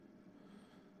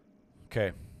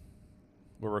Okay.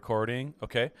 We're recording.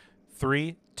 Okay.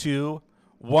 3, 2,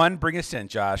 1. Bring us in,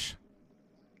 Josh.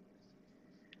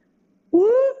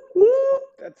 Whoop, whoop,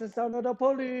 that's the sound of the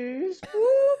police.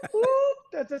 Whoop, whoop,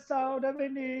 that's the sound that we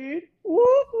need.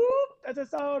 Whoop, whoop, that's the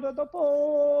sound of the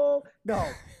pole. No,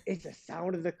 it's the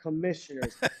sound of the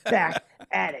commissioners back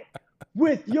at it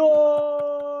with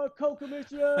your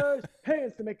co-commissioners,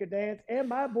 Hands to Make a Dance, and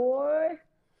my boy,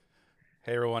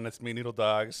 Hey, everyone. It's me, Noodle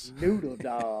Dogs. Noodle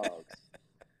Dogs.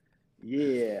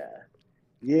 Yeah.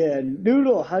 Yeah,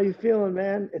 Noodle, how you feeling,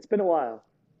 man? It's been a while.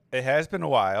 It has been a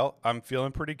while. I'm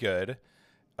feeling pretty good.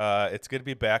 It's good to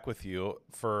be back with you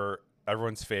for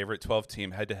everyone's favorite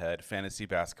 12-team head-to-head fantasy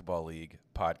basketball league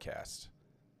podcast.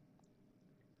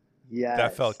 Yes.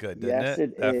 That felt good, didn't Yes,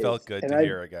 it? That is. felt good And to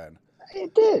hear again.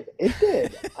 It did. It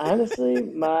did. Honestly,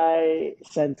 my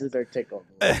senses are tickled.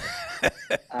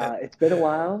 It's been a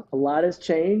while. A lot has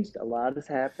changed. A lot has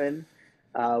happened.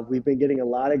 We've been getting a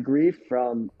lot of grief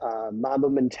from Mamba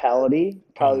Mentality.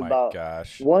 Oh Probably my about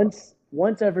gosh.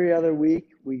 once every other week,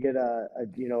 we get a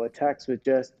text with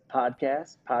just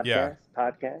podcast, Yeah. podcast,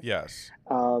 podcast. Yes.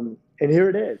 And here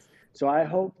it is. So I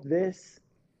hope this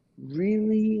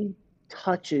really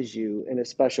touches you in a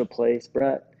special place,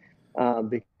 Brett,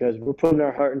 because we're putting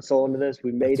our heart and soul into this.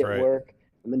 We made That's it right. work.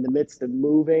 I'm in the midst of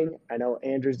moving. I know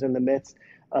Andrew's in the midst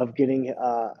of getting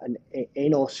an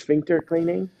anal sphincter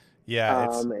cleaning, Yeah.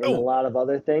 It's and a lot of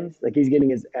other things. Like he's getting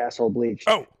his asshole bleached.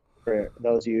 Oh. For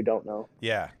those of you who don't know.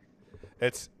 Yeah.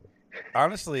 It's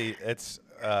honestly, it's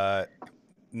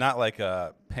not like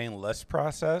a painless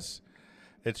process.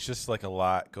 It's just like a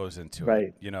lot goes into Right.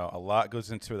 it. You know, a lot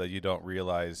goes into it that you don't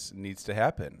realize needs to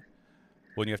happen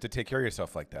when you have to take care of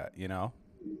yourself like that, you know?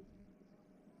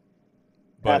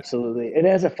 But Absolutely. And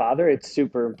as a father, it's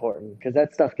super important because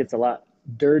that stuff gets a lot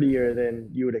dirtier than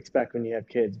you would expect when you have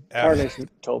kids. Partners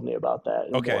told me about that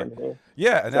and okay. warned me.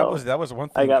 Yeah, and So, that was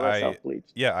one I thing got myself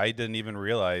bleached. I didn't even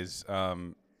realize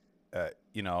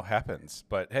happens.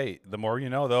 But hey, the more you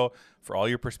know though, for all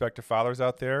your prospective fathers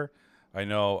out there, I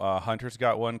know Hunter's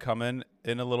got one coming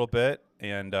in a little bit,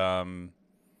 and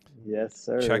Yes,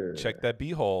 sir. check that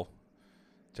beehole.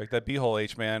 Check that beehole,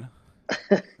 H man.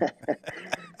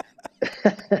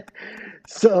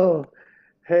 So,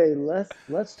 hey,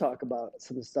 let's talk about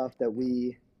some stuff that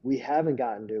we haven't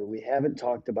gotten to. We haven't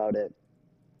talked about it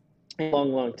in a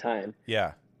long, long time.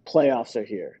 Yeah. Playoffs are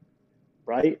here,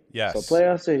 right? Yes. So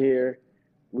playoffs are here.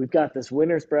 We've got this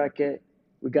winners bracket.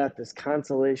 We got this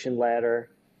consolation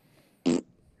ladder.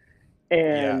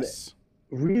 And yes.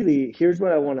 really, here's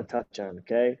what I want to touch on,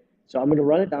 okay? So I'm going to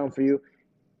run it down for you.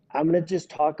 I'm going to just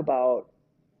talk about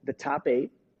the top 8,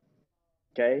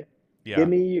 okay? Yeah. Give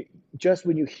me, just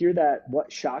when you hear that, what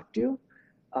shocked you,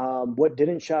 what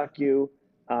didn't shock you,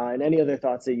 and any other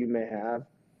thoughts that you may have.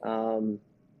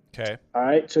 Okay. All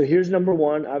right, so here's number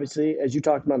 1, obviously, as you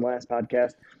talked about in the last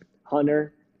podcast,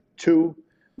 Hunter. 2,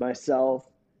 myself,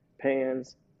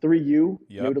 Pans. 3, you,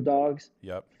 Yep. Noodle Dogs.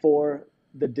 Yep. 4,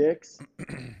 the Dicks.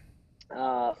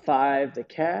 5, the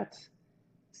Cats.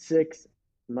 6,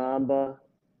 Mamba.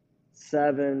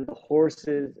 7, the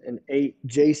Horses. And 8,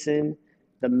 Jason,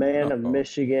 the man of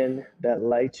Michigan that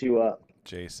lights you up.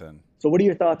 Jason. So what are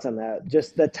your thoughts on that?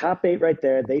 Just the top 8 right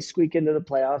there. They squeak into the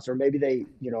playoffs, or maybe they,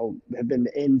 have been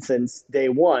in since day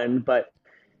one. But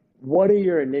what are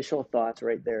your initial thoughts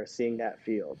right there, seeing that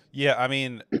field? Yeah, I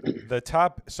mean, the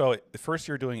top. So first,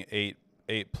 you're doing eight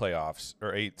playoffs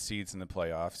or 8 seeds in the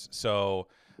playoffs. So,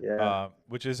 Yeah,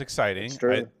 which is exciting.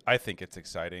 I think it's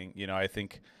exciting. You know, I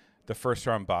think the first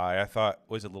round bye I thought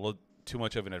was a little too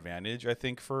much of an advantage. I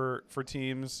think for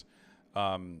teams.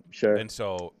 Sure. And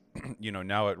so,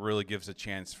 now it really gives a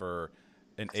chance for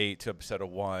an 8 to upset a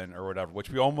 1 or whatever,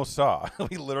 which we almost saw.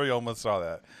 We literally almost saw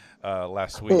that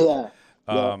last week. Yeah.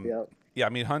 Yeah, I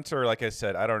mean, Hunter, like I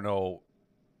said, I don't know.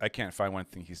 I can't find one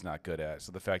thing he's not good at.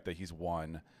 So the fact that he's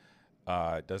won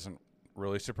doesn't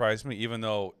really surprise me, even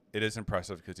though it is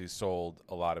impressive because he sold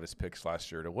a lot of his picks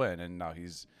last year to win, and now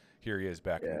here he is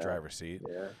back in the driver's seat.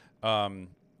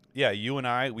 Yeah. You and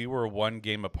I, we were 1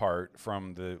 game apart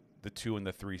from the 2 and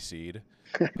the 3 seed.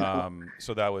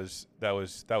 So that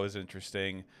was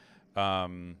interesting.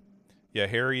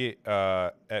 Harry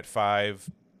at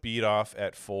 5, beat off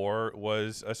at 4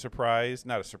 was a surprise.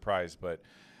 Not a surprise, but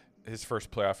his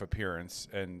first playoff appearance,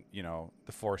 and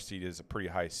the 4 seed is a pretty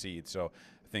high seed, so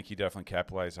I think he definitely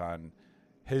capitalized on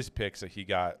his picks that he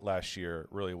got last year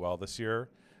really well this year.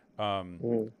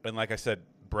 And like I said,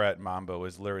 Brett Mambo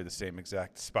was literally the same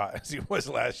exact spot as he was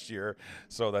last year,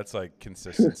 so that's like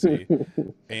consistency.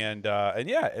 and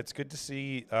yeah, it's good to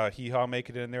see Hee Haw make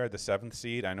it in there at the 7th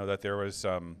seed. I know that there was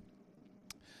some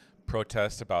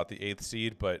protest about the 8th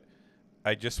seed, but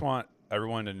I just want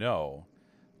everyone to know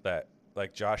that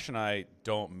like Josh and I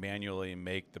don't manually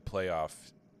make the playoff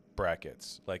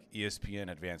brackets. Like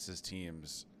ESPN advances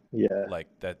teams Yeah. like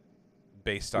that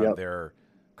based on Yep. their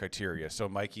criteria. So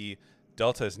Mikey,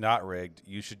 Delta is not rigged.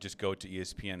 You should just go to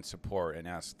ESPN support and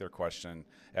ask their question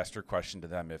to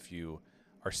them if you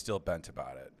are still bent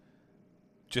about it.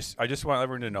 I just want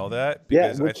everyone to know that Yeah.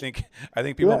 because Which, I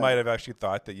think people might yeah. have actually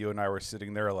thought that you and I were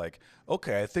sitting there like,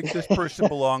 okay, I think this person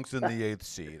belongs in the 8th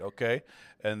seed, okay,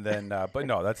 and then but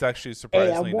no, that's actually Hey,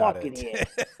 I'm surprisingly not walking it.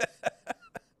 here.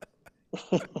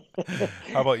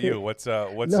 How about you? What's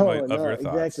some No, of no, your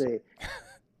thoughts? exactly.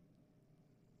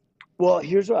 Well,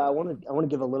 here's what I want to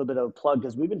give a little bit of a plug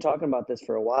because we've been talking about this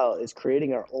for a while, is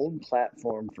creating our own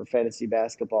platform for fantasy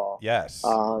basketball. Yes.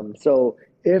 So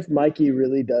if Mikey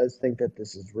really does think that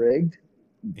this is rigged,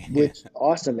 which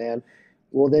awesome, man,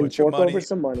 well then Put your fork over money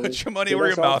some money, put your money get where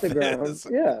your us off mouth the ground. is.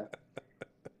 Yeah.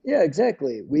 Yeah,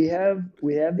 exactly. We have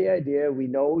the idea. We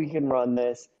know we can run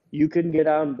this. You can get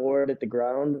on board at the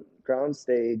ground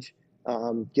stage.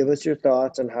 Give us your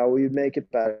thoughts on how we make it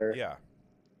better, Yeah.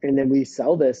 and then we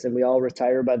sell this, and we all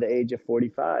retire by the age of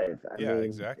 45. I Yeah, mean, it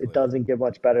exactly. doesn't get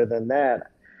much better than that.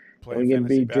 And Playing we can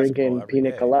fantasy be basketball drinking every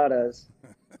pina day. coladas,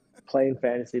 playing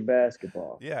fantasy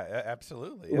basketball. Yeah,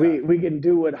 absolutely. Yeah. We can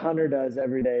do what Hunter does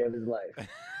every day of his life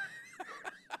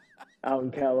out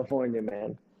in California,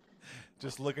 man.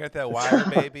 Just looking at that wire, So,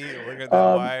 baby. Looking at that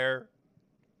um, wire.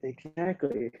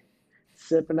 exactly.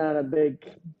 Sipping on a big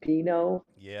Pinot. All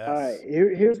right,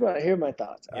 Yes. here are my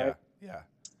thoughts. All Yeah. right. Yeah.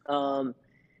 Um,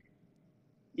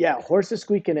 yeah, horse is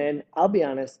squeaking in. I'll be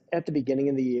honest. At the beginning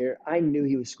of the year, I knew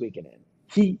he was squeaking in.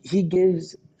 He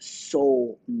gives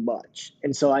so much,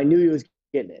 and so I knew he was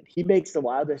getting in. He makes the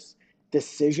wildest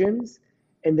decisions,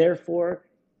 and therefore,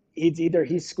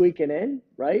 he's squeaking in,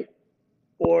 right,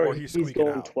 or Or he's he's squeaking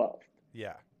going out. 12th.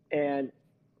 Yeah. And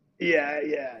yeah.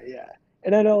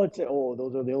 And I know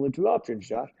those are the only two options,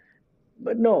 Josh.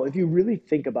 But no, if you really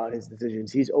think about his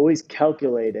decisions, he's always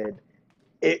calculated.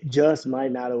 It just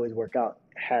might not always work out.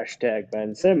 Hashtag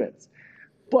Ben Simmons.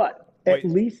 But at Wait.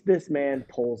 least this man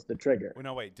pulls the trigger. Well,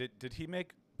 no, wait. Did he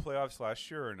make playoffs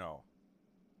last year or no?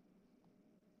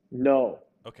 No,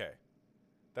 Okay.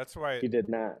 That's why he did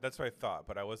not. that's what I thought,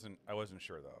 but I wasn't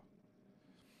sure though.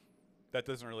 That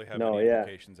doesn't really have No, any yeah.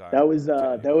 implications That on was uh today,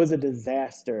 that but was a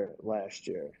disaster last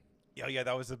year. yeah,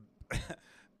 that was a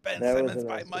Ben That was Simmons a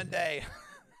by nasty. Monday.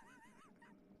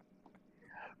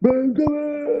 Ben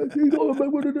Simmons, he's coming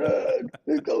back with the dead.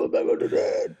 He's coming back with the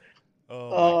dead. Oh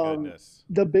my Um, goodness.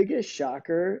 the biggest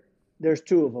shocker, there's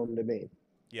two of them to me.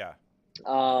 Yeah.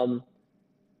 Um,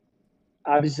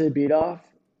 obviously beat off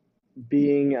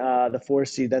being the four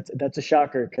seed. That's a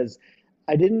shocker because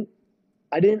I didn't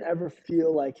I didn't ever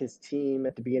feel like his team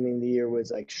at the beginning of the year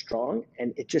was like strong,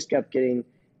 and it just kept getting.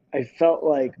 I felt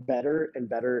like better and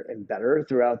better and better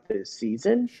throughout the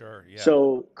season. Sure. Yeah.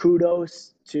 So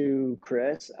kudos to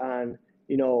Chris on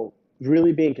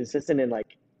really being consistent and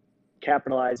like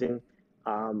capitalizing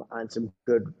on some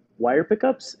good wire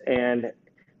pickups and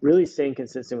really staying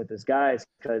consistent with his guys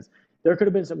because there could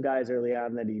have been some guys early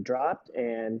on that he dropped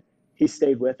and he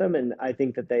stayed with them. And I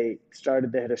think that they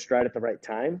hit a stride at the right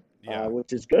time, Yeah.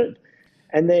 which is good.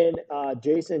 And then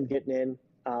Jason getting in.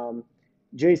 Um,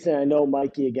 Jason, I know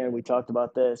Mikey again, we talked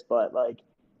about this, but like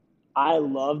I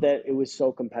love that it was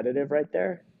so competitive right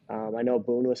there. I know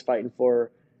Boone was fighting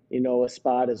for, a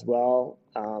spot as well.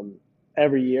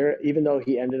 Every year, even though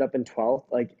he ended up in 12th,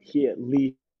 like he at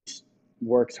least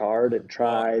works hard and Well,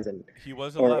 tries and he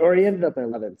was or 11th. he ended up in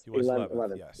 11th. He was 11th.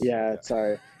 11th. Yes. Yeah, Yeah.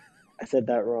 sorry. I said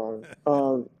that wrong.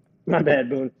 My bad,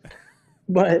 Boone.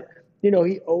 But, he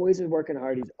always is working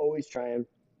hard. He's always trying.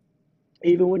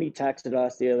 Even when he texted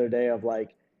us the other day of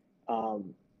like,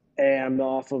 um, hey, I'm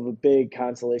off of a big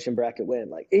consolation bracket win.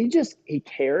 Like he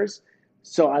cares.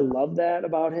 So I love that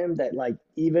about him that like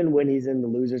even when he's in the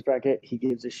losers bracket, he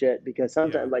gives a shit because Yeah.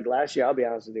 sometimes like last year, I'll be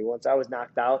honest with you, once I was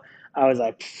knocked out, I was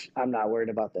like, I'm not worried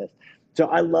about this. So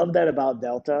I love that about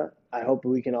Delta. I hope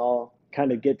we can all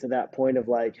kind of get to that point of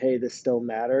like, hey, this still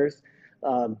matters,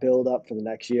 build up for the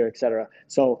next year, et cetera.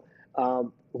 So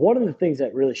one of the things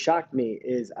that really shocked me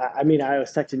is, I mean, I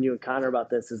was texting you and Connor about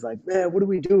this. Is like, man, what do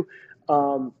we do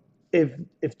um,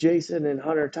 if Jason and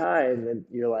Hunter tie? And then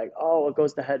you're like, oh, it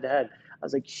goes to head to head. I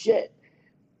was like, shit,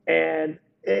 and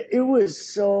it was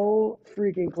so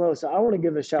freaking close. So I want to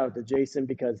give a shout out to Jason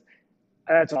because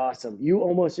that's awesome. You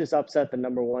almost just upset the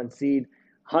number one seed.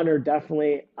 Hunter,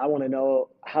 definitely. I want to know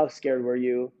how scared were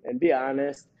you, and be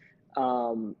honest.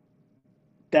 Um,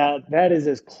 that is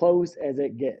as close as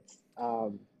it gets.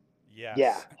 Yeah,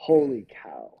 Yes. holy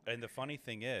cow. And the funny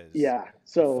thing is, Yeah. the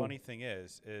So funny thing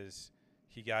is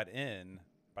he got in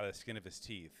by the skin of his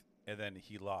teeth, and then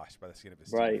he lost by the skin of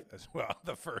his Right. teeth as well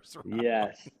the first round.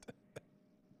 Yes.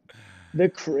 The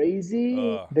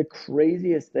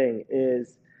craziest thing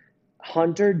is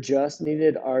Hunter just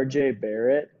needed RJ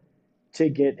Barrett to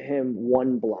get him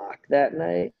one block that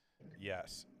night,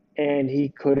 Yes. and he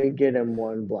couldn't get him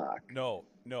one block. No.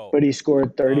 But he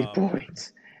scored 30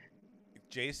 points.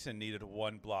 Jason needed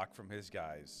one block from his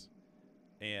guys,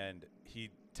 and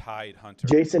he tied Hunter.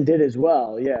 Jason did as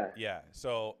well, yeah. Yeah.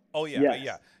 So,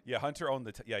 yeah. Hunter owned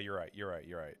the. Yeah, you're right.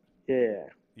 Yeah.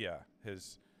 Yeah.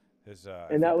 His.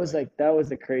 And that was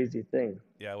the crazy thing.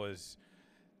 Yeah,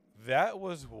 that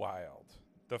was wild.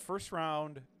 The first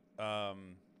round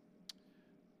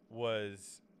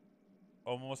was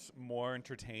almost more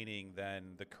entertaining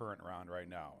than the current round right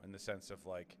now, in the sense of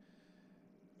like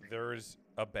there's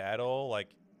a battle.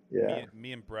 Like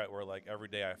me and Brett were like, every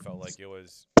day I felt like it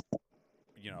was,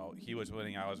 he was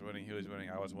winning, I was winning, he was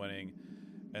winning, I was winning.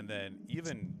 And then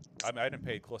even I didn't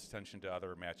pay close attention to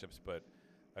other matchups, but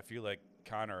I feel like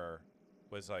Connor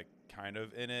was like kind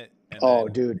of in it, and then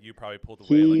dude, you probably pulled away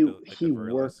he the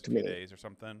very last few days or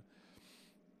something.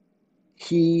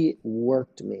 He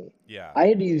worked me. Yeah. I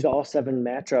had to use all 7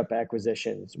 matchup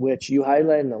acquisitions, which you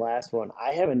highlighted in the last one.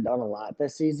 I haven't done a lot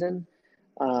this season.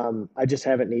 I just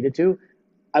haven't needed to.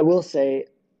 I will say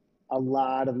a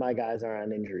lot of my guys are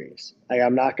on injuries. Like,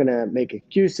 I'm not going to make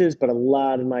excuses, but a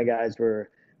lot of my guys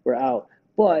were out.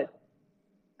 But,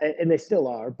 and they still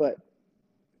are, but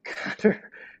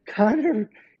Connor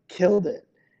killed it.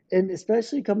 And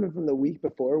especially coming from the week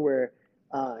before where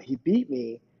he beat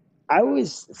me, I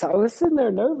was sitting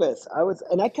there nervous.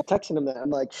 And I kept texting him that. I'm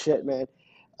like, shit, man.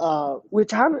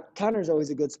 Which Connor's always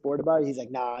a good sport about it. He's like,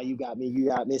 nah, you got me,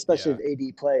 especially if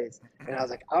AD plays. And I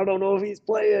was like, I don't know if he's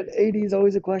playing. AD's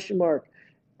always a question mark.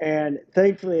 And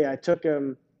thankfully, I took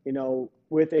him,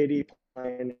 with AD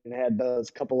playing, and had those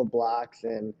couple of blocks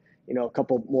and, a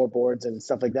couple more boards and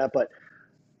stuff like that. But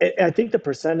I think the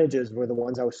percentages were the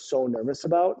ones I was so nervous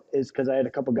about, is because I had a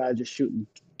couple guys just shooting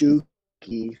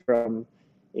dookie from,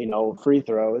 free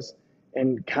throws,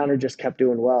 and Connor just kept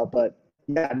doing well. But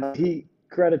yeah, no,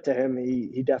 credit to him.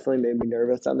 He definitely made me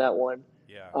nervous on that one.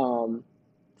 Yeah.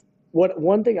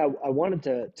 One thing I wanted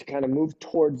to kind of move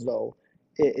towards, though,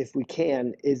 if we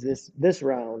can, is this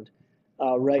round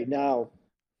right now.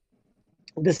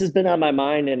 This has been on my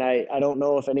mind, and I don't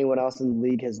know if anyone else in the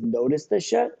league has noticed this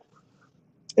yet.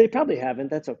 They probably haven't.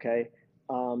 That's okay.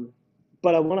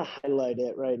 But I want to highlight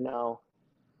it right now.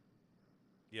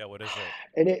 Yeah, what is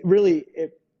it? And it really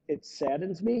it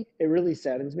saddens me. It really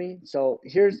saddens me. So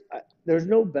there's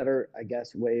no better, I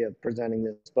guess, way of presenting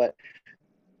this. But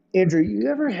Andrew, you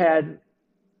ever have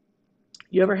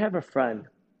a friend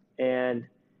and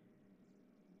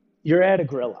you're at a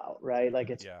grill out, right? Like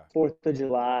it's 4th of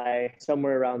July,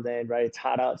 somewhere around then, right? It's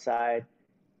hot outside.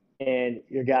 And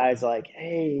your guy's like,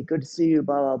 hey, good to see you,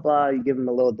 blah, blah, blah. You give him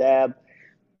a little dab,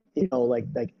 like,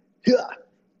 yeah.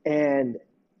 And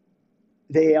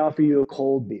they offer you a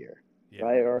cold beer,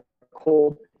 right? Or a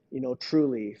cold,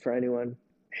 Truly, for anyone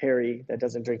hairy that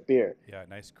doesn't drink beer. Yeah,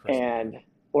 nice crisp.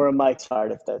 Or a Mike's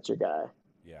Hard, if that's your guy.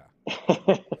 Yeah.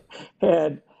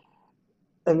 and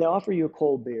they offer you a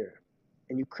cold beer,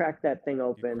 and you crack that thing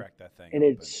open,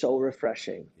 it's so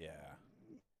refreshing. Yeah.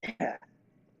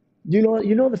 You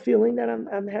know the feeling that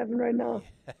I'm having right now?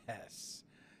 Yes.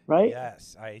 Right?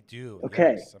 Yes, I do.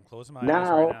 Okay. Yes. I'm closing my eyes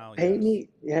right now. Paint me.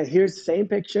 Yeah, here's the same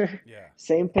picture. Yeah.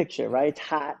 Same picture, right? It's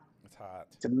hot. It's hot.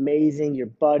 It's amazing. Your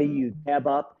buddy, you dab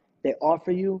up. They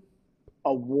offer you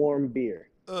a warm beer.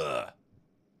 Ugh.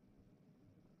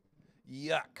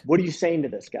 Yuck. What are you saying to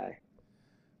this guy?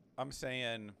 I'm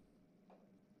saying,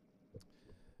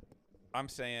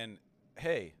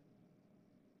 hey,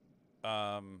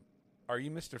 are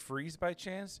you Mr. Freeze by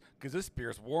chance? Because this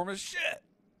beer's warm as shit.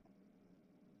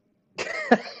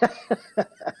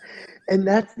 And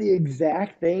that's the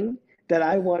exact thing that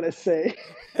I want to say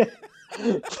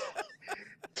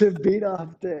to beat off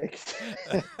dicks.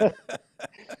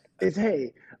 Is,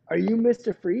 hey, are you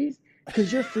Mr. Freeze?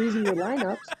 Because you're freezing your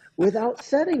lineups without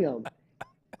setting them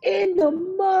in the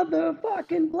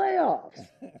motherfucking playoffs.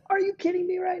 Are you kidding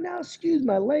me right now? Excuse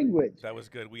my language. That was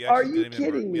good. We actually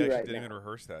didn't even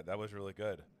rehearse that. That was really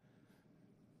good.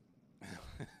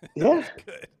 Yeah. Was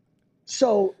good.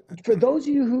 So, for those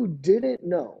of you who didn't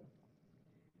know,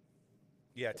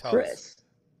 tell Chris, us.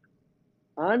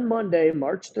 On Monday,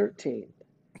 March 13th,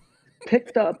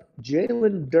 picked up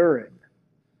Jalen Duren.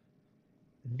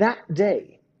 That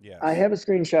day, I have a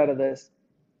screenshot of this,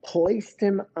 placed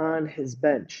him on his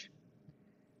bench.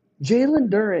 Jalen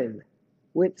Duren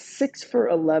went 6 for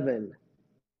 11,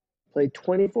 played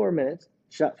 24 minutes,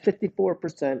 shot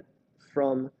 54%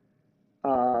 from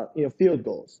field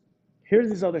goals. Here's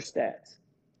his other stats: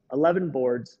 11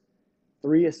 boards,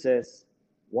 3 assists,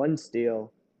 1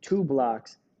 steal, 2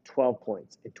 blocks, 12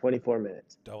 points in 24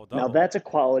 minutes. Double Now double. that's a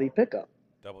quality pickup.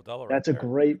 Double right That's a there.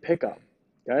 great pickup.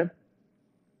 Okay.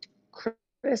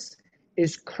 Chris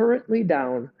is currently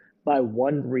down by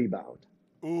 1 rebound.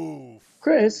 Oof.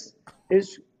 Chris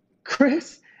is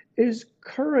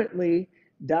currently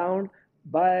down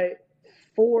by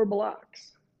 4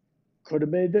 blocks. Could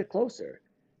have been a bit closer.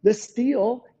 The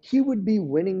steal, he would be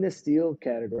winning the steal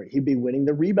category. He'd be winning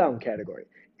the rebound category.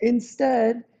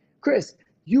 Instead, Chris,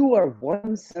 you are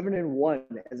 1-7-1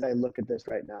 as I look at this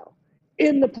right now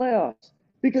in the playoffs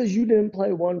because you didn't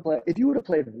play one player. If you would have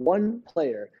played one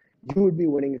player, you would be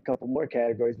winning a couple more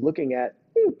categories looking at,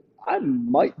 I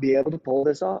might be able to pull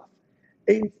this off.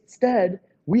 Instead,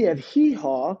 we have Hee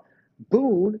Haw,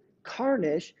 Boone,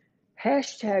 Carnish,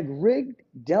 #rigged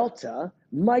Delta,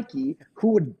 Mikey, who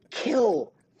would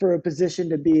kill for a position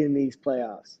to be in these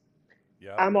playoffs.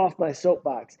 Yep. I'm off my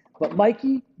soapbox. But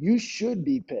Mikey, you should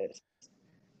be pissed.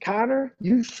 Connor,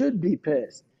 you should be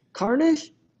pissed.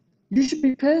 Carnish, you should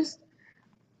be pissed,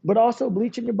 but also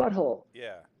bleach in your butthole.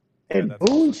 Yeah. And That's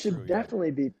Boone also should true.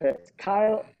 definitely be pissed.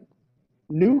 Kyle,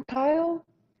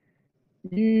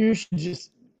 you should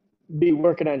just be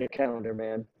working on your calendar,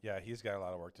 man. Yeah, he's got a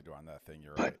lot of work to do on that thing.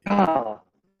 You're But, right.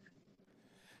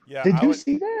 Yeah. did you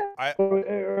see that?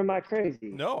 Or am I crazy?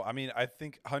 No, I mean, I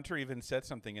think Hunter even said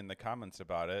something in the comments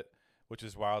about it, which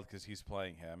is wild because he's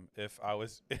playing him. If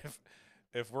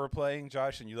we're playing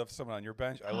Josh and you left someone on your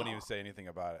bench, I wouldn't even say anything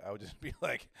about it. I would just be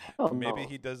like, maybe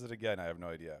he does it again. I have no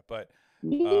idea. But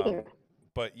me neither.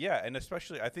 But yeah, and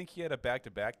especially I think he had a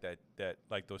back-to-back that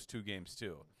like those 2 games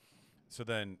too. So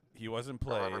then he wasn't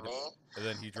played, and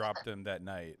then he dropped him that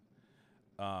night,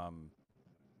 and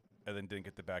then didn't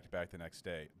get the back-to-back the next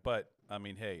day. But I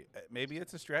mean, hey, maybe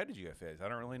it's a strategy of his. I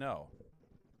don't really know.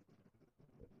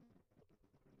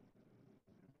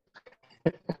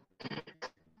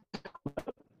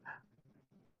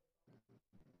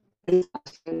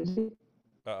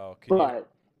 Uh-oh. But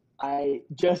I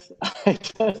just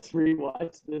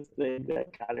rewatched this thing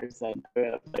that Connor said. I'm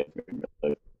gonna play for him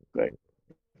real quick.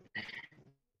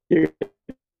 You're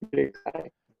gonna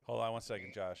cry. Hold on 1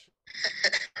 second, Josh.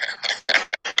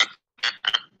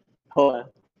 Hold on.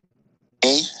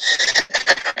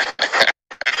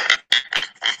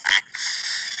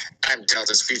 I'm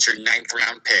Delta's future 9th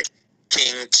round pick,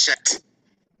 King Chet.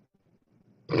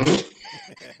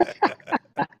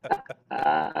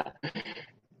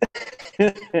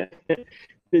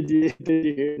 Did you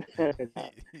hear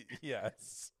that?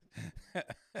 Yes.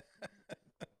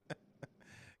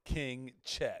 King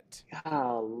Chet.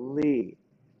 Golly.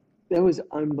 That was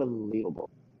unbelievable.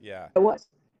 Yeah. That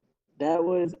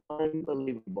was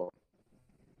unbelievable.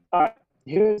 All right.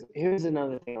 Here's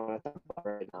another thing I want to talk about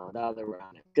right now. Now that we're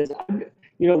on it, because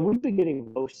we've been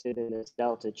getting roasted in this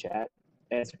Delta chat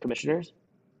as commissioners.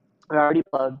 I already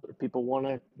plugged. If people want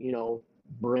to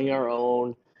bring our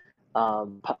own our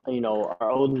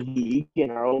own league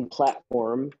and our own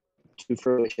platform to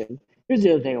fruition. Here's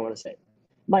the other thing I want to say,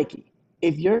 Mikey.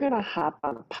 If you're gonna hop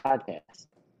on a podcast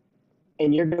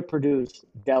and you're gonna produce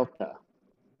Delta,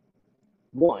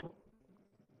 one.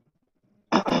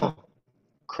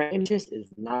 Cranjis is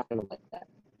not going to like that.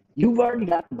 You've already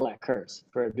got the black curse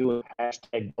for doing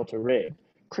 #Delta Rig.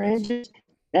 Cranjis,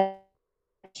 that's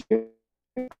to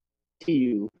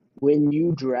you when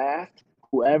you draft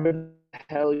whoever the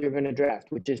hell you're going to draft,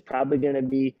 which is probably going to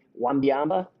be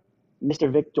Wambiamba,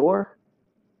 Mr. Victor.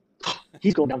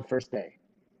 He's going down first day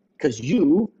because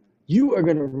you are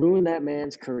going to ruin that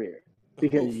man's career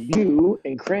because you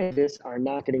and Cranjis are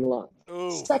not getting along.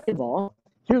 Second of all,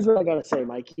 here's what I got to say,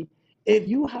 Mikey. If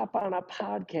you hop on a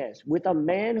podcast with a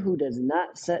man who does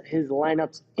not set his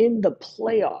lineups in the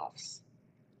playoffs,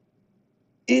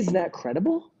 is that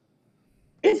credible?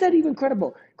 Is that even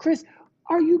credible? Chris,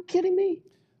 are you kidding me?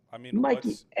 I mean,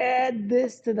 Mikey, add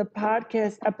this to the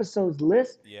podcast episodes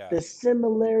list. Yeah. The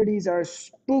similarities are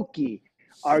spooky.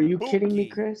 Are you kidding me,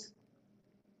 Chris?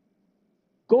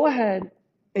 Go ahead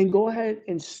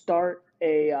and start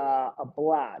a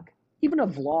blog, even a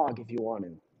vlog if you want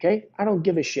to. Okay? I don't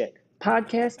give a shit.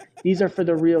 Podcasts, these are for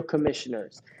the real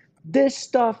commissioners. This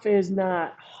stuff is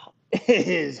not, it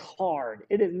is hard.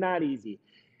 It is not easy.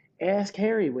 Ask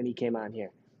Harry when he came on here.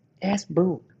 Ask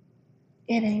Boone.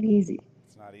 It ain't easy.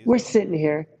 It's not easy. We're sitting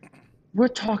here. We're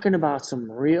talking about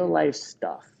some real life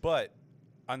stuff. But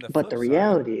on the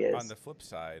flip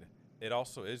side, it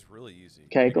also is really easy.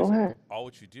 Okay, go ahead. All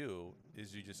what you do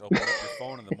is you just open up your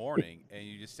phone in the morning and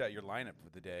you just set your lineup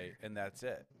for the day, and that's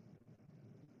it.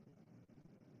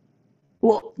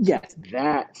 Well, yes,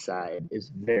 that side is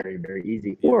very, very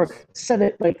easy. Or Yes. set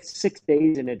it like 6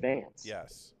 days in advance.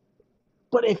 Yes.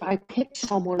 But if I pick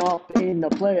someone up in the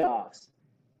playoffs,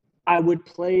 I would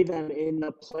play them in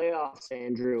the playoffs,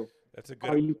 Andrew. That's a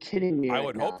Are good. you kidding me I right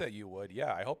would hope now? that you would.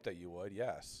 Yeah, I hope that you would.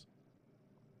 Yes.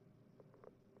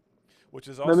 Which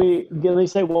is Let also. me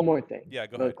say one more thing, Yeah.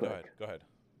 Go real ahead. Go quick. ahead. Go ahead.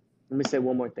 Let me say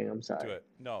one more thing. I'm Do sorry. it.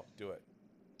 No. Do it.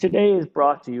 Today is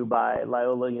brought to you by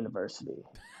Loyola University.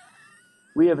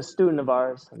 We have a student of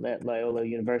ours at Loyola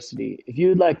University. If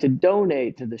you'd like to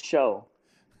donate to the show,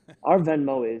 our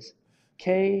Venmo is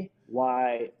KYLE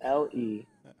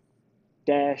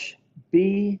dash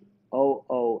BOONE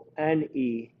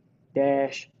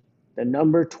dash the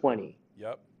number 20.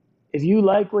 Yep. If you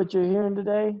like what you're hearing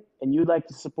today and you'd like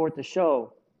to support the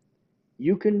show,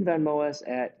 you can Venmo us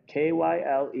at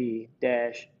KYLE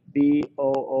dash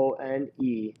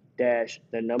BOONE dash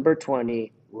the number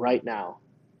 20 right now.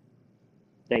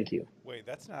 Thank you. Wait,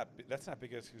 that's not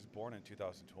because he was born in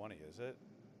 2020, is it?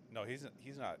 No, he's not.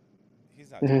 He's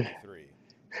not 23.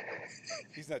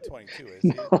 He's not 22, is he?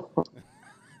 No.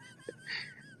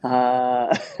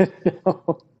 No,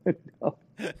 no,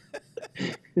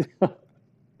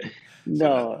 So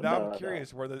no, now I'm no, no.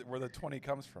 curious where the 20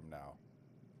 comes from now.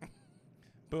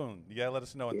 Boone, you gotta let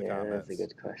us know in the Yeah, that's a comments.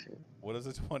 good question. What does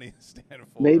the 20 stand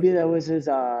for? Maybe that was his.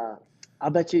 I'll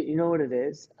bet you. You know what it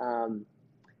is.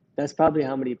 That's probably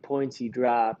how many points he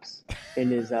drops in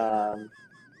his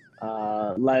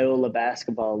Loyola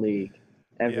basketball league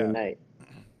every Yeah, night.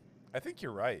 I think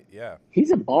you're right. Yeah,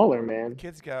 He's a baller, the man.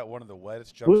 kid's got one of the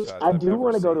wettest jump Which shots I I've do ever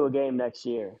want to go to seen. a game next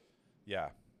year. Yeah,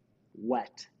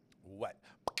 Wet, what?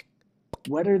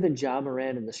 wetter than John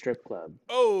Moran in the strip club.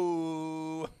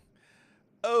 Oh,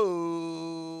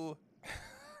 oh.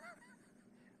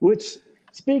 Which,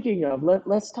 speaking of,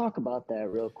 let's talk about that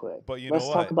real quick. But you know Let's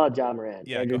talk what? about John Moran.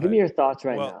 Yeah, go Andrew, give me ahead. your thoughts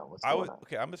right Well, now. What's I going would. on?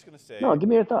 Okay, I'm just gonna say. No, give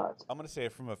me your thoughts. I'm gonna say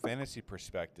from a fantasy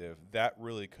perspective, that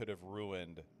really could have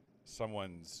ruined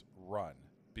someone's run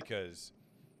because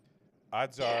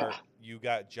odds are you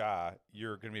got Ja,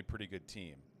 you're gonna be a pretty good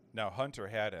team. Now Hunter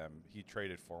had him, he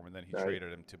traded for him, and then he Right.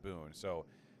 traded him to Boone, so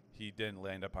he didn't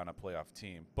land up on a playoff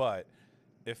team. But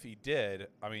if he did,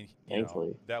 I mean,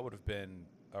 Thankfully. that would have been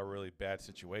a really bad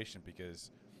situation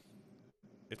because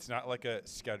it's not like a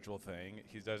schedule thing.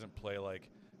 He doesn't play like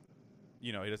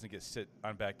he doesn't get sit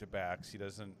on back to backs. He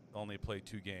doesn't only play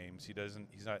 2 games.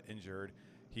 He's not injured.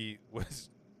 He was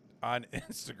on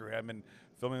Instagram and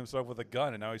filming himself with a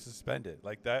gun, and now he's suspended.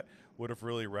 Like that would have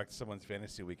really wrecked someone's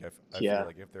fantasy week. I Yeah. feel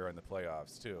like if they're in the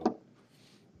playoffs too.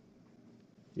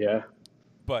 Yeah.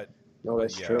 But No,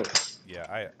 that's true. Yeah,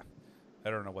 I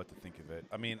don't know what to think of it.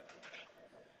 I mean,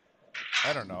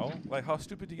 I don't know. Like, how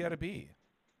stupid do you got to be?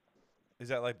 Is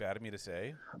that like bad of me to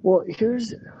say? Well,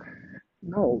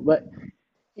 but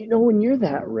when you're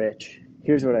that rich,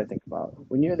 here's what I think about.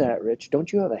 When you're that rich,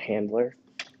 don't you have a handler?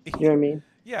 You know what I mean?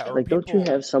 Yeah, or Like, don't you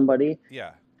have somebody?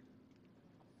 Yeah,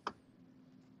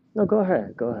 No, go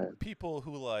ahead. Go ahead. people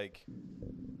who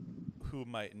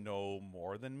might know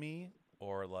more than me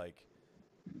or like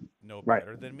know Right.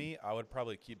 better than me, I would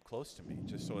probably keep close to me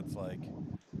just so it's like,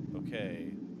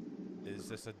 okay, is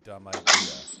this a dumb idea?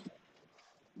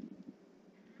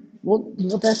 Well,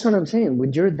 that's what I'm saying.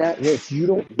 When you're that rich, you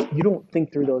don't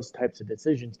think through those types of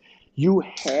decisions. You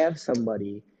have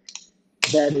somebody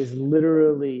that is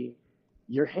literally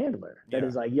your handler. That Yeah.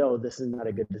 is like, yo, this is not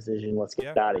a good decision. Let's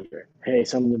get Yeah. out of here. Hey,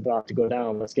 something's about to go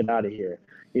down. Let's get out of here.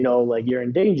 Like you're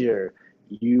in danger.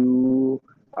 You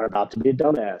are about to be a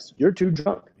dumbass. You're too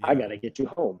drunk. I Yeah. gotta get you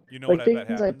home. You know Like what I bet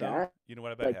things happened like though? that. You know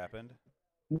what I bet Like- happened?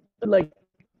 Like,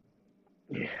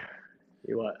 yeah.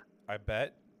 You what? I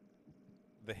bet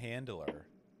the handler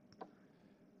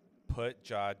put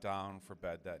Ja down for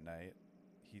bed that night.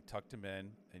 He tucked him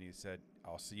in and he said,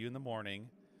 I'll see you in the morning.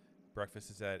 Breakfast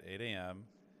is at 8 a.m.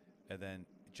 And then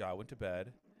Ja went to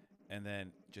bed. And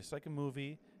then, just like a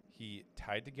movie, he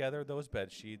tied together those bed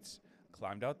sheets,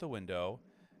 climbed out the window,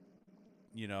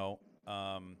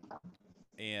 and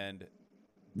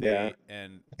they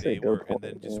That's a good were, and point,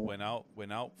 then just yeah.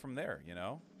 went out from there.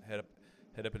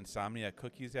 Hit up insomnia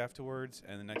cookies afterwards,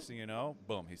 and the next thing you know,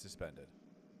 boom, he's suspended.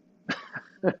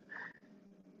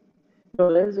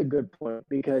 No, that is a good point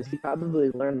because he probably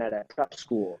learned that at prep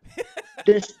school.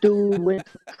 This dude went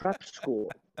to prep school.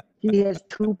 He has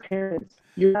 2 parents.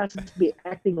 You're not supposed to be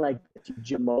acting like this, you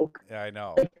jamoke. Yeah, I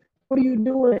know. Like, what are you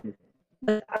doing?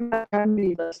 Like, I'm not trying to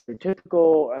be less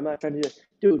stereotypical. I'm not trying to do this.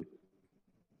 Dude,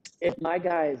 if my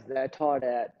guys that I taught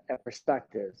at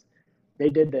Perspectives, they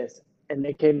did this, and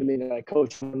they came to me and they're like,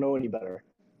 Coach, I don't know any better.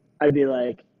 I'd be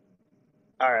like,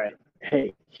 all right,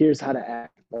 hey, here's how to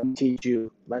act. Let me teach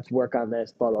you. Let's work on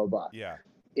this, blah, blah, blah. Yeah.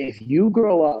 If you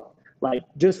grow up, like,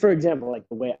 just for example, like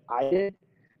the way I did,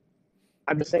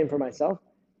 I'm just saying for myself,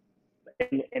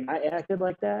 and I acted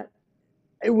like that,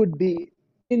 it would be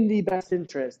in the best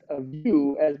interest of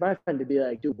you as my friend to be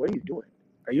like, dude, what are you doing?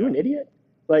 Are you Yeah. an idiot?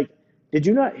 Like, did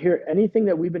you not hear anything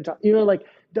that we've been talking? You know, like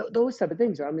those type of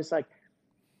things. I'm just like,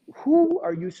 who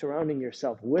are you surrounding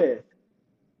yourself with?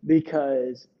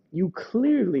 Because you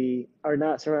clearly are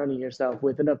not surrounding yourself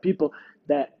with enough people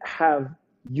that have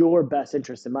your best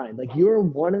interest in mind. Like, you're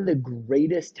one of the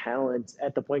greatest talents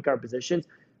at the point guard positions,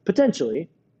 potentially,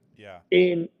 Yeah.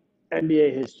 in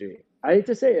NBA history. I hate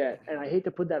to say that, and I hate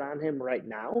to put that on him right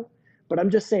now, but I'm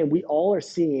just saying we all are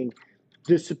seeing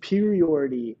the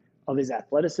superiority of his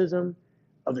athleticism,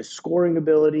 of his scoring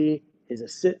ability, his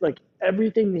assist. Like,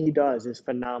 everything that he does is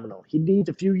phenomenal. He needs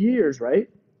a few years, right?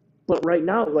 But right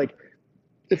now, like,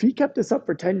 if he kept this up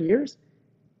for 10 years,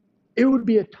 it would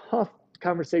be a tough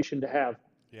conversation to have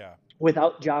Yeah.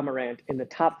 without Ja Morant in the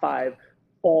top 5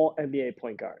 all NBA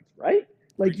point guards, right?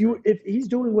 Very Like, true. if he's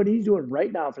doing what he's doing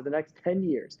right now for the next 10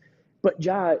 years, but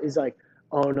Ja is like,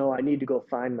 oh no, I need to go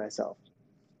find myself.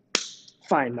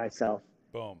 Find myself.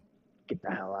 Boom. Get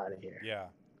the hell out of here. Yeah.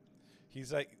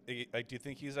 He's like, do you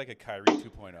think he's like a Kyrie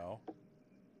 2.0?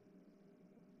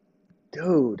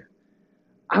 Dude,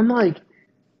 I'm like,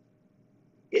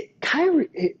 Kyrie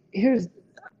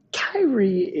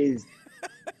is,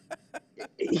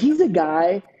 he's a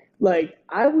guy like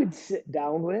I would sit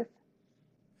down with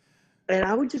and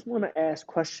I would just want to ask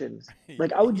questions.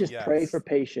 Like, I would just pray for Yes.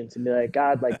 patience and be like,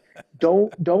 God, like,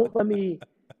 don't let me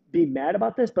be mad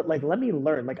about this, but like, let me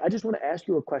learn. Like, I just want to ask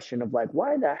you a question of like,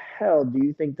 why the hell do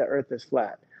you think the earth is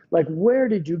flat? Like, where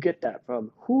did you get that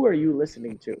from? Who are you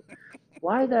listening to?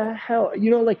 Why the hell?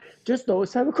 You know, like, just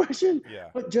those type of questions, Yeah.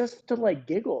 but just to like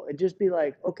giggle and just be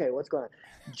like, okay, what's going on?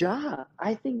 Ja,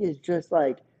 I think is just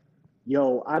like,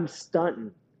 yo, I'm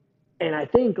stunting. And I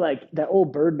think like that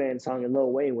old Birdman song in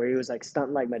Lil Wayne where he was like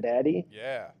stunting like my daddy,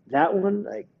 Yeah. that one,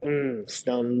 like,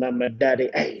 stunting like my daddy,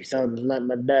 hey, stunting like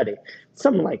my daddy,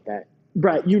 something like that.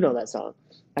 Right, you know that song.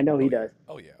 I know he Oh yeah. does.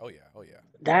 Oh yeah. Oh yeah. Oh yeah.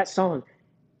 That song,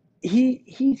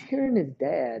 he's hearing his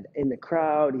dad in the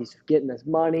crowd. He's getting his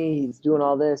money. He's doing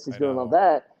all this. He's I doing all know.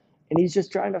 that, and he's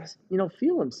just trying to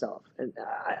feel himself. And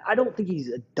I don't think he's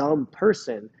a dumb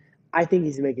person. I think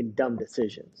he's making dumb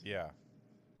decisions. Yeah.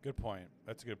 Good point.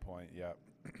 That's a good point. Yeah.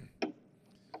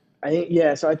 I think,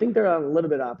 yeah. So I think they're on a little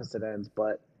bit opposite ends,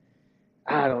 but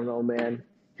I don't know, man.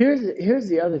 Here's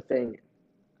the other thing.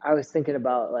 I was thinking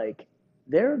about, like,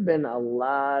 there have been a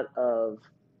lot of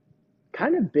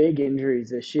kind of big injuries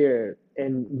this year,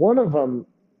 and one of them,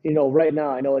 right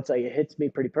now, I know it's like it hits me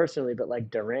pretty personally, but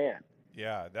like Durant.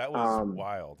 Yeah. That was Um,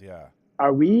 wild. Yeah.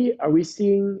 are we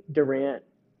seeing Durant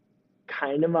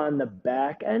kind of on the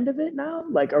back end of it now?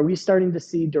 Like, are we starting to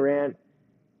see Durant?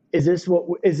 Is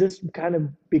this kind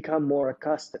of become more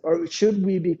accustomed, or should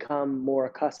we become more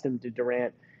accustomed to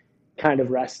Durant kind of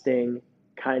resting,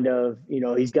 kind of,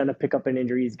 he's going to pick up an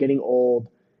injury, he's getting old.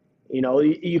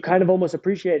 You kind of almost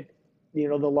appreciate, the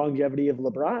longevity of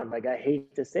LeBron. Like, I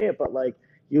hate to say it, but like,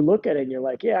 you look at it and you're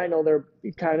like, yeah, I know they're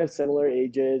kind of similar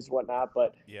ages, whatnot,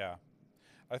 but Yeah.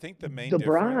 I think the main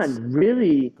difference. LeBron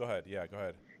really, Go ahead. Yeah. Go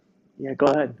ahead. yeah, go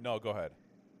ahead. No. Go ahead.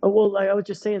 Oh, well, like I was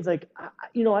just saying, it's like,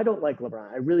 I don't like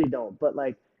LeBron. I really don't. But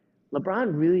like,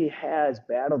 LeBron really has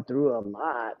battled through a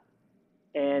lot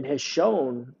and has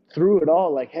shown through it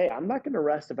all, like, hey, I'm not going to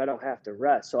rest if I don't have to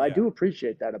rest. So I Yeah. do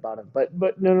appreciate that about him. But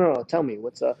no. Tell me,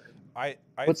 I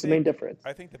what's the main think difference?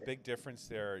 I think the big difference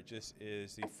there just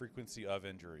is the frequency of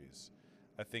injuries.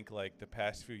 I think like the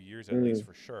past few years, at least Mm,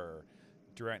 for sure,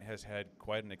 Durant has had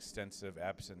quite an extensive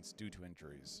absence due to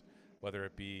injuries. Whether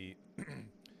it be,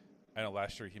 I know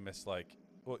last year he missed like,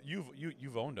 well,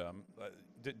 you've owned him.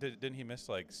 Didn't he miss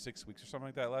like 6 weeks or something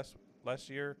like that last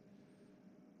year,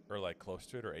 or like close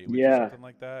to it, or 8 weeks or yeah, something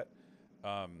like that?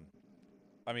 Um,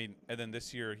 I mean, and then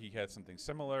this year he had something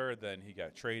similar. Then he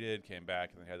got traded, came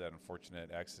back, and then had that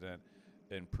unfortunate accident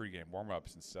in pregame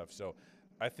warmups and stuff. So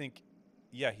I think,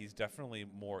 yeah, he's definitely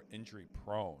more injury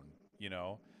prone, you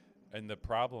know. And the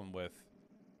problem with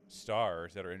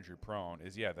stars that are injury prone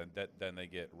is, yeah, then they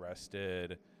get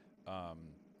rested. Um,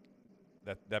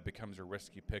 that becomes a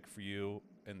risky pick for you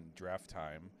in draft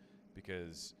time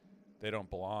because they don't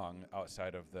belong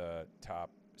outside of the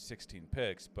top 16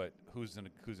 picks. But who's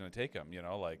gonna take them? You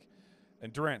know, like,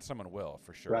 and Durant, someone will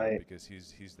for sure right. because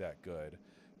he's that good.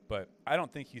 But I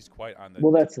don't think he's quite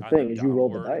Well, that's the on the thing is you roll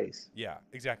the downward. dice. Yeah,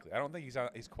 exactly. I don't think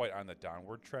he's quite on the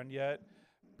downward trend yet.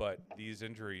 But these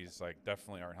injuries like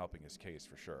definitely aren't helping his case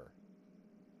for sure.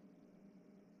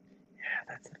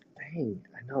 that's the thing.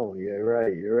 I know. You're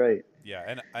right. You're right.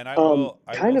 Yeah, and I will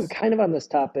Kind of on this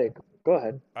topic. Go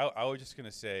ahead. I was just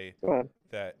gonna say Go ahead.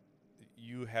 that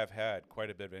you have had quite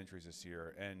a bit of injuries this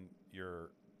year, and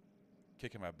you're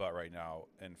kicking my butt right now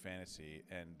in fantasy,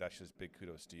 and that's just big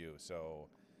kudos to you. So,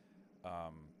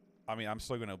 I mean, I'm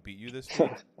still gonna beat you this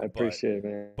week. I appreciate it,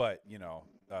 man. But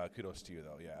kudos to you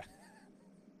though. Yeah.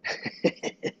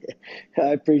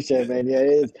 I appreciate it, man. Yeah,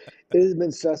 it has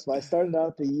been stressful. I started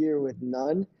out the year with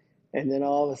none, and then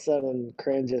all of a sudden,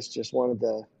 Cranjis just wanted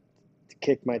to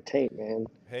kick my taint, man.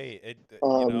 Hey,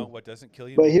 what doesn't kill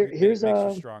you But makes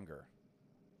you stronger.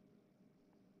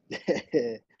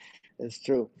 It's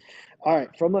true. All right,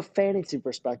 from a fantasy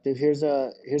perspective, here's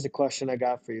a question I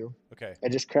got for you. Okay. I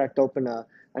just cracked open a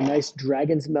nice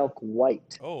Dragon's Milk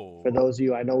White. Oh. For those of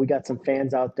you, I know we got some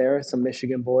fans out there, some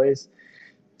Michigan boys.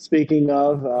 Speaking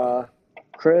of,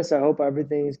 Chris, I hope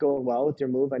everything's going well with your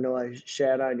move. I know I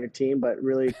shat on your team, but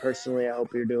really personally, I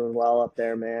hope you're doing well up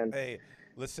there, man. Hey,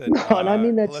 listen. No, and I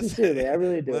mean that sincerely. I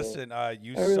really do. Listen,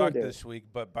 you sucked this week,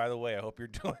 but by the way, I hope you're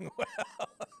doing well.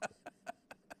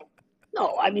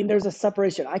 No, I mean there's a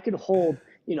separation. I could hold,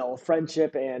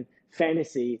 friendship and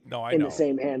fantasy in the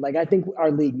same hand. Like I think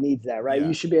our league needs that, right? Yeah.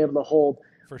 You should be able to hold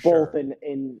For both sure.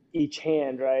 in each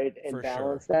hand, right? And For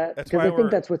balance sure. that. That's Because why I think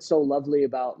that's what's so lovely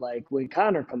about like when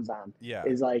Connor comes on. Yeah.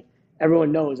 Is like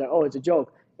everyone knows like, oh, it's a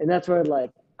joke. And that's where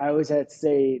like I always had to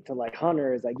say to like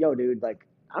Hunter is like, yo, dude, like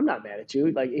I'm not mad at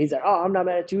you. Like he's like, oh, I'm not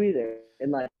mad at you either.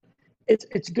 And like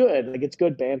it's good. Like it's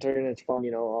good banter and it's fun,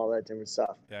 all that different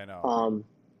stuff. Yeah, I know.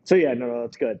 So yeah, no,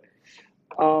 it's good.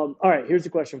 All right, here's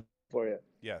a question for you.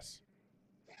 Yes.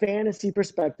 Fantasy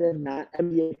perspective, not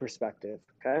NBA perspective.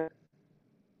 Okay.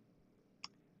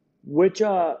 Which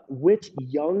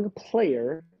young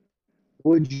player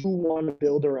would you want to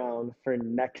build around for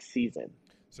next season?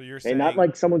 So you're saying not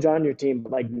like someone's on your team,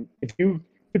 but like if you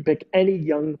could pick any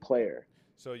young player.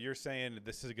 So you're saying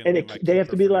this is going to be my they have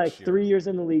to be like year. 3 years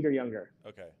in the league or younger.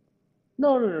 Okay.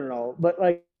 No. But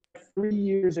like 3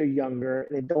 years or younger,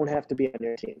 and they don't have to be on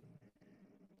your team.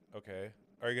 Okay.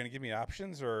 Are you going to give me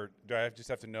options, or do I just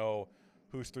have to know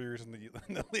who's 3 years in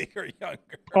the league or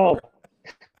younger? Oh.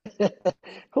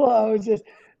 Well, I was just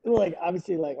like,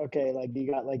 obviously, like, okay, like you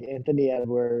got like Anthony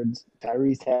Edwards,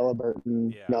 Tyrese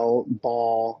Halliburton,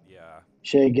 Ball,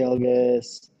 Shea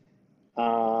Gilgeous.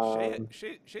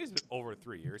 Shea's been over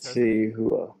 3 years. Let's see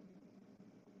who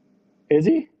is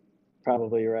he?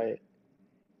 Probably right.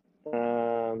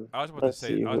 I was about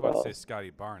to say Scotty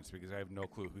Barnes because I have no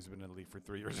clue who's been in the league for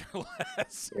 3 years or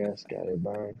less. Yeah, Scotty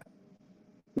Barnes.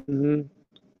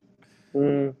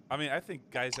 I mean, I think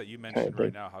guys that you mentioned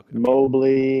right now,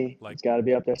 Mobley, like, it's got to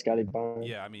be up there. Scotty Barnes.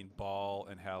 Yeah, I mean, Ball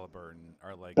and Halliburton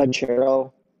are like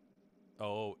Banchero.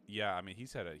 Oh yeah, I mean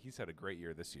he's had a great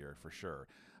year this year for sure.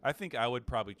 I think I would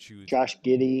probably choose Josh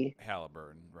Giddey,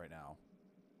 Halliburton right now.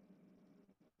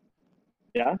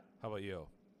 Yeah. How about you?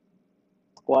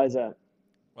 Why is that?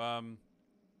 I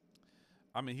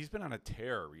mean he's been on a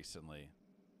tear recently,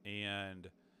 and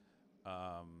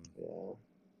yeah.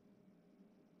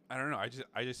 I don't know.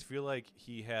 I just feel like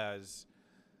he has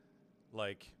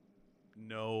like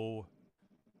no.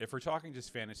 If we're talking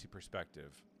just fantasy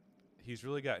perspective, he's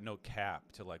really got no cap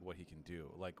to like what he can do.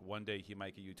 Like one day he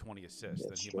might get you 20 assists,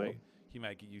 then he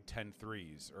might get you 10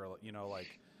 threes, or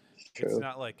like it's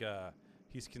not like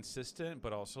he's consistent,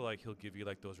 but also like he'll give you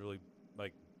like those really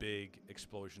like big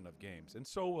explosion of games, and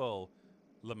so will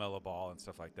LaMelo Ball and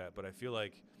stuff like that. But I feel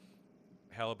like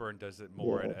Halliburton does it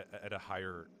more at a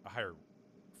higher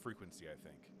frequency. I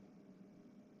think.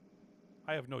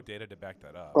 I have no data to back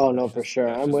that up. Oh no, for sure.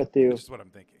 I'm with you. That's just what I'm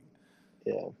thinking.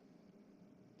 Yeah.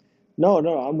 No,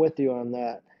 I'm with you on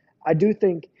that. I do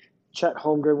think Chet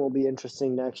Holmgren will be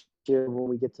interesting next year when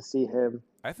we get to see him.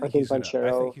 I think he's going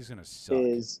to suck.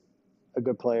 Is a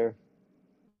good player.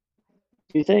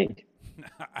 Do you think?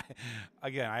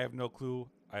 Again, I have no clue.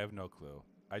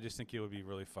 I just think it would be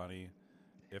really funny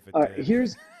if it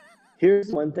did.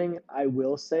 Here's one thing I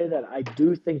will say that I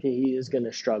do think that he is going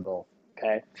to struggle.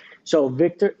 Okay, so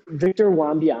Victor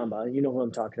Wembanyama, you know who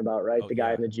I'm talking about, right? The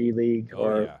guy in the G League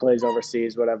plays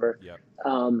overseas, whatever. Yep.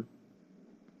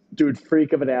 Dude,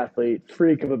 freak of an athlete,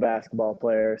 freak of a basketball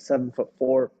player,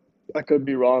 7'4". I could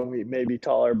be wrong, maybe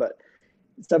taller, but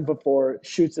 7'4",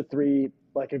 shoots a three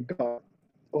like a guard.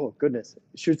 Oh goodness,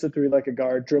 shoots a three like a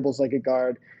guard, dribbles like a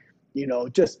guard.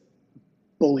 Just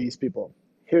bullies people.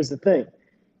 Here's the thing,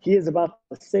 he is about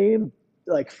the same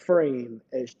like frame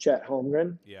as Chet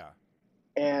Holmgren. Yeah.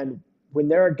 And when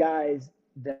there are guys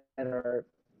that are,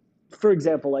 for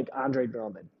example, like Andre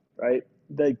Drummond, right?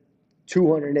 The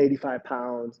 285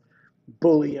 pounds,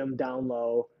 bully him down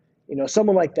low,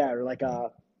 someone like that, or like I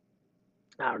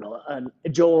don't know, a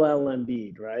Joel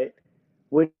Embiid, right?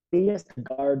 When he has to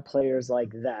guard players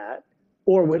like that,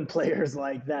 or when players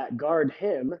like that guard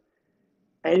him,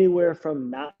 anywhere from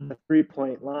not the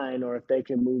 3-point line, or if they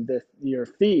can move your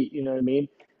feet, you know what I mean?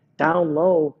 Down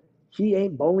low, he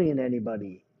ain't bullying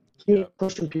anybody. He Yep. ain't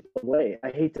pushing people away. I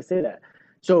hate to say that.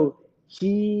 So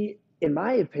he, in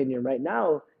my opinion, right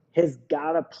now, has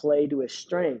got to play to his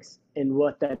strengths. And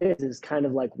what that is kind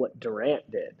of like what Durant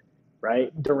did,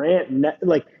 right? Durant,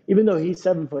 like, even though he's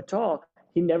 7 foot tall,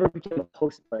 he never became a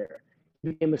post player. He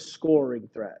became a scoring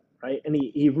threat, right? And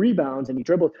he rebounds and he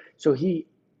dribbles. So he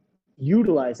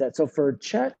utilize that. So for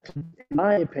Chet, in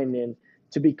my opinion,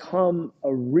 to become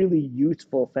a really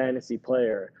useful fantasy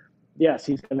player, yes,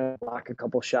 he's going to block a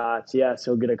couple shots. Yes,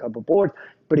 he'll get a couple boards.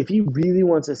 But if he really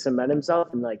wants to cement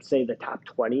himself in, like, say, the top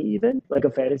 20 even, like,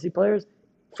 of fantasy players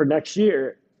for next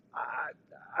year,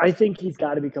 I think he's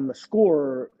got to become a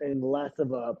scorer and less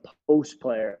of a post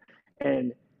player.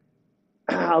 And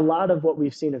a lot of what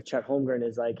we've seen of Chet Holmgren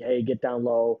is like, hey, get down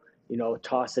low,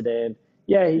 toss it in.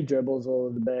 Yeah, he dribbles a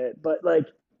little bit, but like,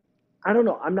 I don't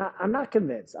know. I'm not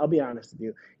convinced. I'll be honest with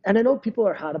you. And I know people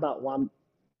are hot on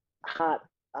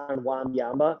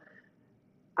Wambiyamba.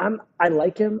 I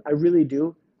like him. I really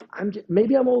do.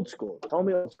 Maybe I'm old school. Call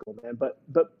me old school, man. But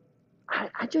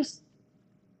I just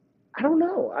I don't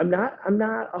know. I'm not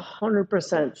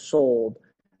 100% sold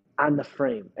on the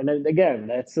frame. And then again,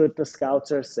 that's what the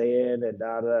scouts are saying and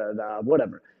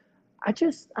whatever. I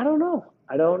don't know.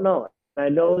 I don't know. I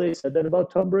know they said that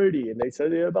about Tom Brady and they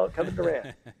said that about Kevin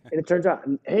Durant. And it turns out,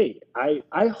 and hey,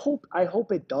 I hope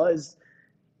it does,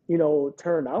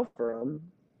 turn out for him.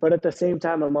 But at the same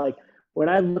time, I'm like, when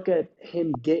I look at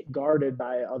him get guarded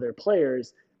by other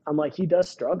players, I'm like, he does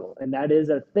struggle. And that is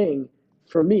a thing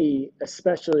for me,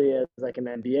 especially as like an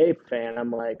NBA fan.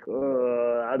 I'm like,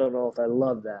 I don't know if I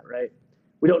love that, right?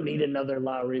 We don't need another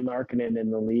Lowry Markkinen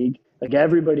in the league. Like,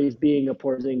 everybody's being a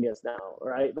Porzingis now,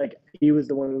 right? Like, he was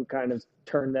the one who kind of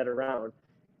turned that around.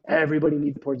 Everybody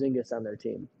needs Porzingis on their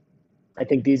team. I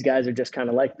think these guys are just kind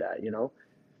of like that,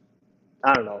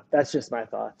 I don't know. That's just my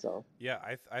thought. So Yeah,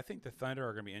 I think the Thunder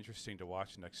are going to be interesting to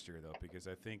watch next year, though, because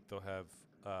I think they'll have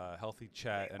healthy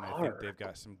Chet, and I think they've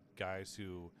got some guys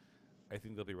who I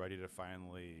think they'll be ready to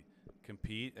finally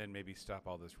compete and maybe stop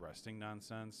all this resting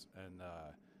nonsense. And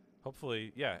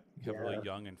hopefully, have a really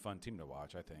young and fun team to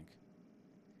watch, I think.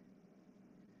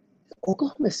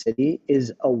 Oklahoma City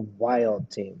is a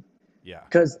wild team. Yeah,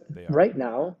 because they are. right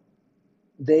now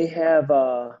they have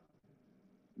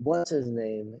what's his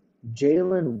name,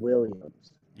 Jalen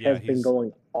Williams Yeah, has been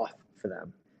going off for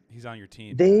them. he's on your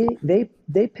team. They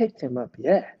picked him up.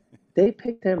 Yeah, they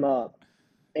picked him up,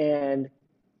 and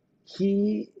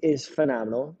he is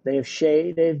phenomenal. They have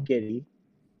Shea, they have Giddy,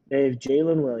 they have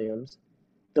Jalen Williams.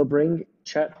 They'll bring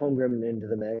Chet Holmgren into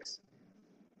the mix.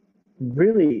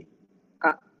 Really,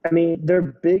 I mean, their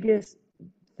biggest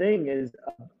thing is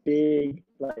a big,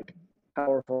 like,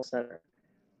 powerful center.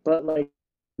 But like,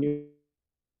 you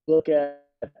look at,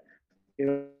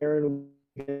 Aaron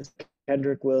Wiggins,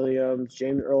 Kendrick Williams,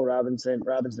 James Earl Robinson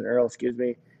Earl, excuse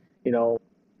me,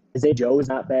 Isaiah Joe is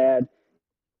not bad.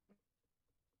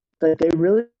 Like, they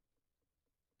really.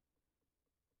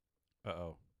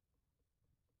 Uh-oh.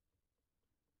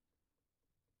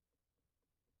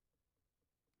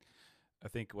 I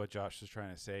think what Josh is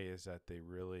trying to say is that they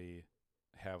really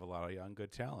have a lot of young,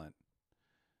 good talent.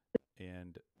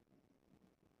 And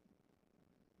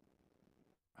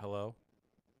hello?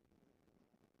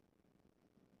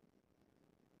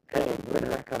 Hey, where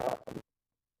did I cut off?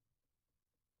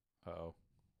 Uh-oh.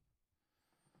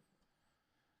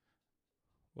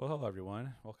 Well, hello,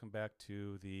 everyone. Welcome back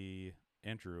to the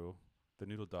Andrew, the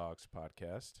Noodle Dogs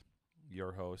podcast.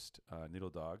 Your host,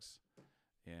 Noodle Dogs.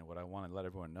 And what I want to let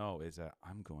everyone know is that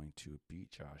I'm going to beat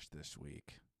Josh this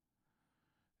week.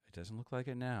 It doesn't look like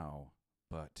it now,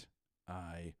 but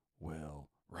I will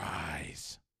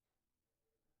rise.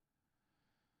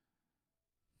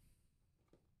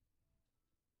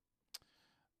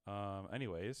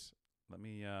 Anyways, let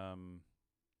me let's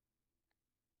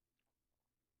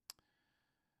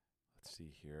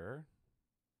see here.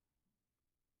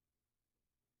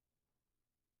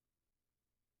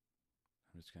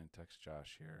 I'm just going to text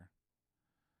Josh here.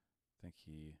 I think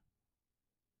he.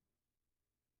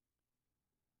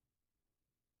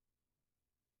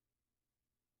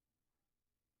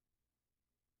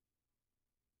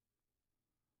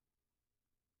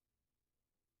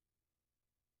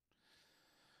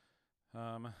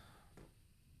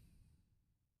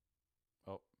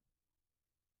 Oh,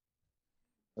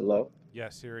 Hello?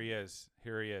 yes, here he is.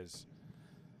 Here he is.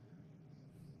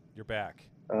 You're back.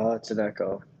 Oh, it's an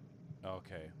echo.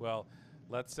 Okay. Well,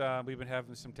 let's. We've been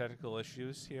having some technical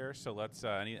issues here, so let's.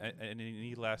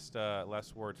 Any last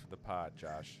words for the pod,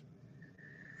 Josh?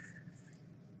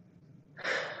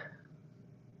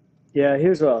 Yeah,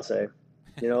 here's what I'll say.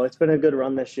 It's been a good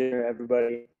run this year,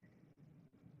 everybody.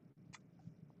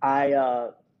 I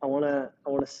wanna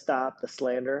stop the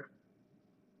slander.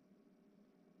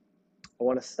 I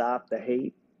wanna stop the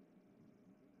hate.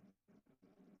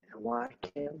 And why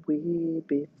can't we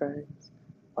be friends?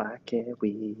 Why can't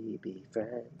we be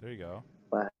friends? There you go.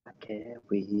 Why can't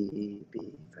we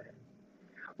be friends?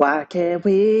 Why can't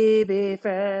we be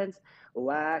friends?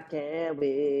 Why can't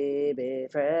we be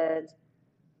friends?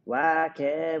 Why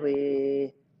can't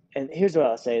we? And here's what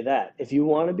I'll say that if you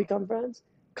want to become friends,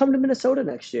 come to Minnesota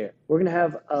next year. We're going to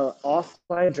have an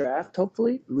offline draft,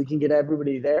 hopefully. We can get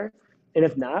everybody there. And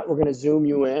if not, we're going to Zoom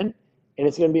you in, and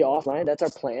it's going to be offline. That's our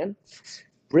plan.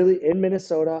 Really in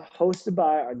Minnesota, hosted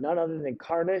by none other than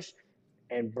Carnish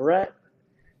and Brett.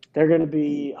 They're going to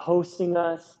be hosting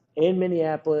us in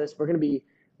Minneapolis. We're going to be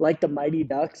like the Mighty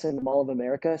Ducks in the Mall of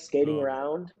America, skating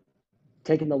around,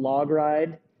 taking the log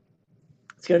ride.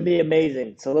 It's going to be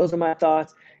amazing. So those are my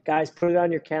thoughts. Guys, put it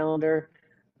on your calendar.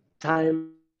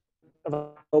 Time of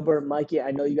October. Mikey, I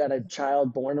know you got a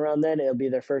child born around then. It'll be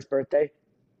their first birthday.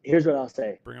 Here's what I'll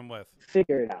say. Bring them with.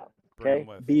 Figure it out. Bring Okay? them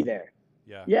with. Be there.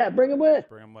 Yeah. Yeah, bring them with.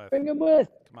 Bring them with. Bring them with.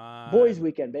 Come on. Boys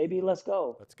weekend, baby. Let's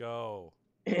go. Let's go.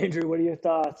 Andrew, what are your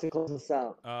thoughts to close us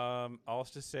out? I'll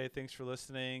just say thanks for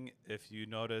listening. If you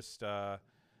noticed, the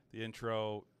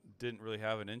intro didn't really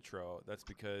have an intro. That's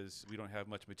because we don't have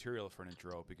much material for an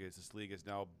intro because this league is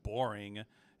now boring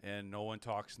and no one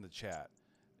talks in the chat.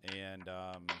 And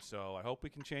so I hope we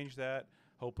can change that.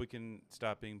 Hope we can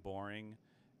stop being boring.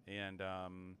 And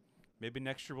maybe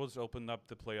next year we'll just open up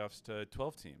the playoffs to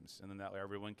 12 teams. And then that way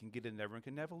everyone can get in. Everyone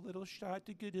can have a little shot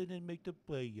to get in and make the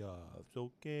playoffs.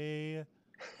 Okay?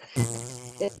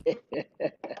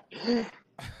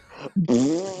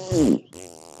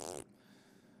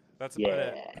 That's about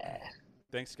it.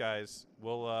 Thanks, guys.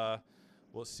 We'll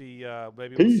see.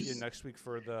 Maybe we'll see you next week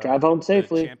for the Drive home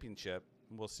safely. Championship.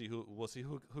 We'll see who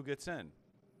gets in.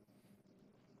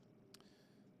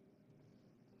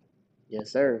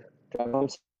 Yes, sir. Drive home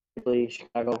safely,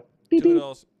 Chicago. Beep, beep.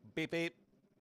 Toodles. Beep beep.